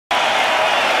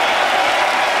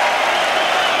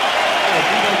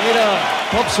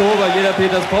Popshow, bei jeder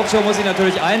Peters Popshow muss ich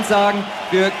natürlich eins sagen,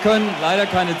 wir können leider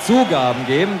keine Zugaben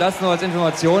geben, das nur als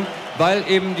Information, weil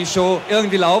eben die Show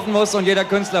irgendwie laufen muss und jeder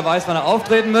Künstler weiß, wann er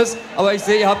auftreten muss. Aber ich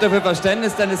sehe, ihr habt dafür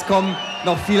Verständnis, denn es kommen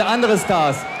noch viele andere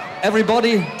Stars.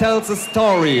 Everybody Tells a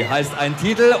Story heißt ein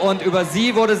Titel und über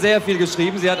sie wurde sehr viel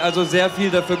geschrieben. Sie hat also sehr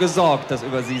viel dafür gesorgt, dass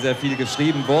über sie sehr viel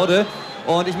geschrieben wurde.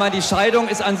 Und ich meine, die Scheidung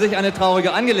ist an sich eine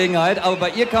traurige Angelegenheit, aber bei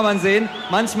ihr kann man sehen,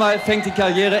 manchmal fängt die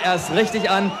Karriere erst richtig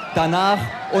an, danach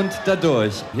und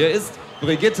dadurch. Hier ist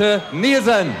Brigitte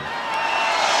Nielsen.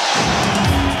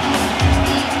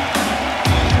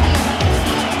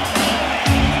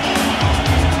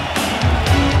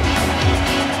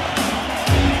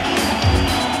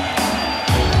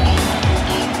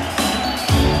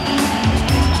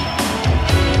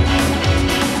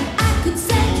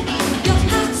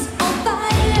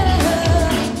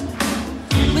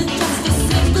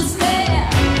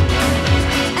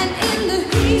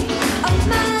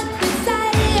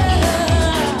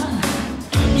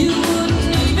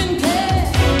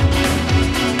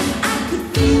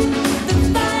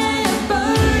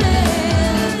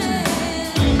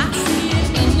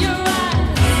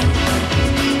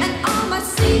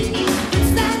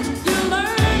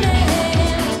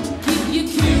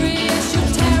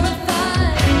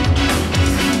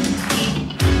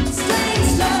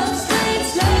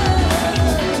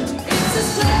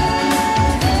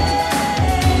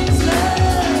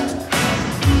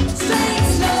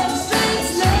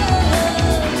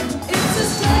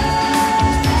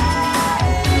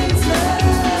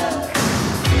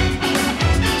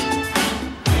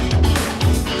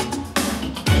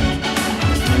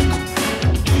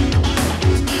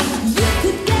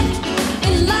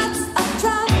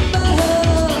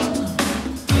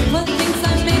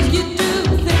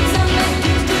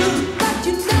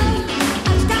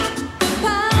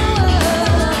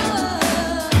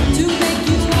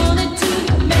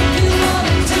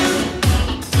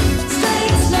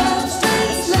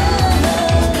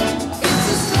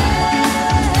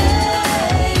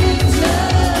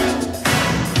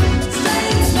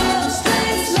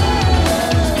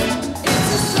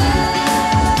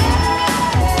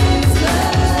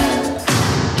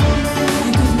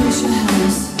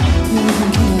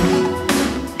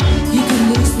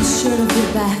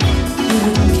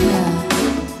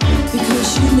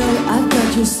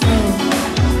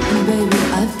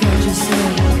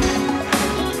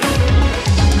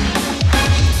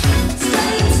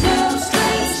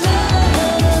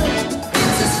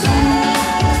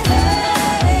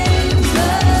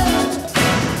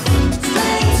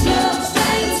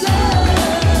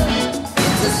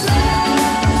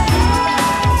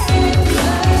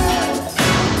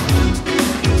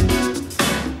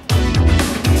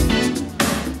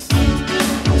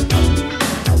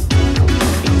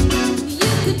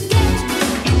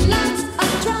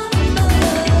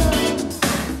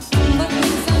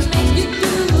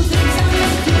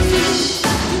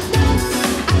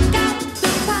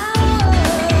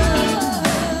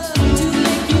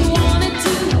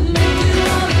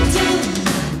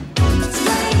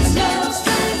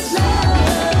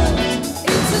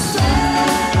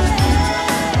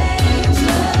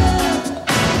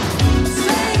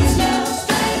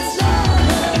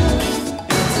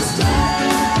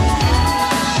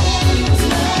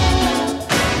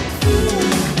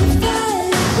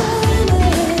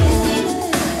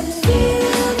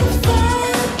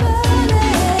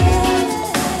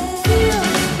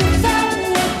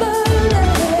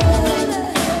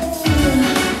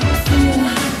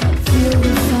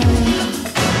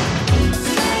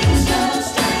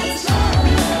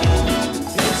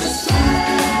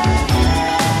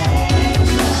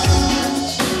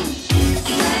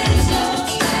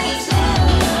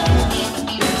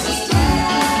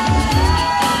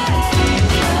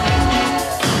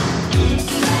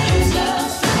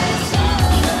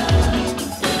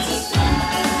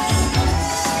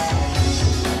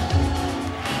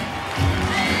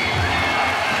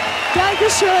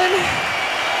 Dankeschön.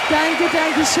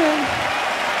 Danke schön.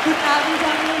 Guten Abend,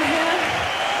 Damen und Herren.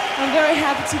 I'm very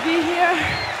happy to be here.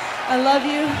 I love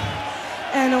you.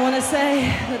 And I want to say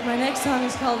that my next song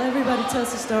is called Everybody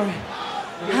Tells a Story.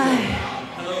 Hi.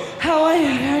 Hello. How are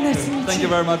you? Very nice to meet you. Thank you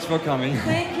very much for coming.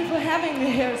 Thank you for having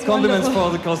me here. It's Compliments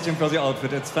wonderful. for the costume, for the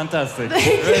outfit. It's fantastic.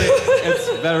 Thank really, you. it's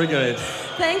very great.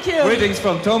 Thank you. Greetings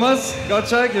from Thomas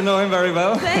Gottschalk. You know him very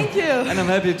well. Thank you. And I'm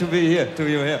happy to be here, to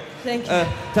be here. Thank you.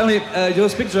 Tell me, you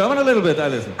speak German a little bit, I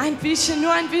listen. Ein bisschen,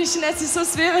 nur ein bisschen. Es ist so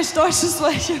schwierig, Deutsch zu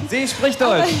sprechen. Sie spricht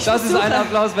Aber Deutsch. ich Das ist ein versuche.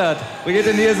 Applaus wert.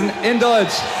 Brigitte Nielsen in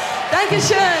Deutsch.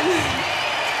 Dankeschön.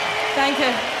 Danke.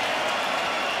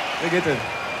 Brigitte.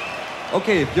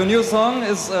 Okay, your new song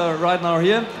is right now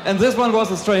here, and this one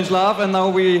was A Strange Love, and now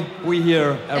we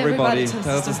hear everybody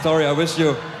tells the story. I wish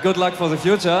you good luck for the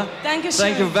future. Thank you.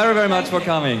 Thank you very, very much for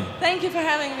coming. Thank you for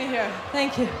having me here.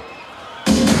 Thank you.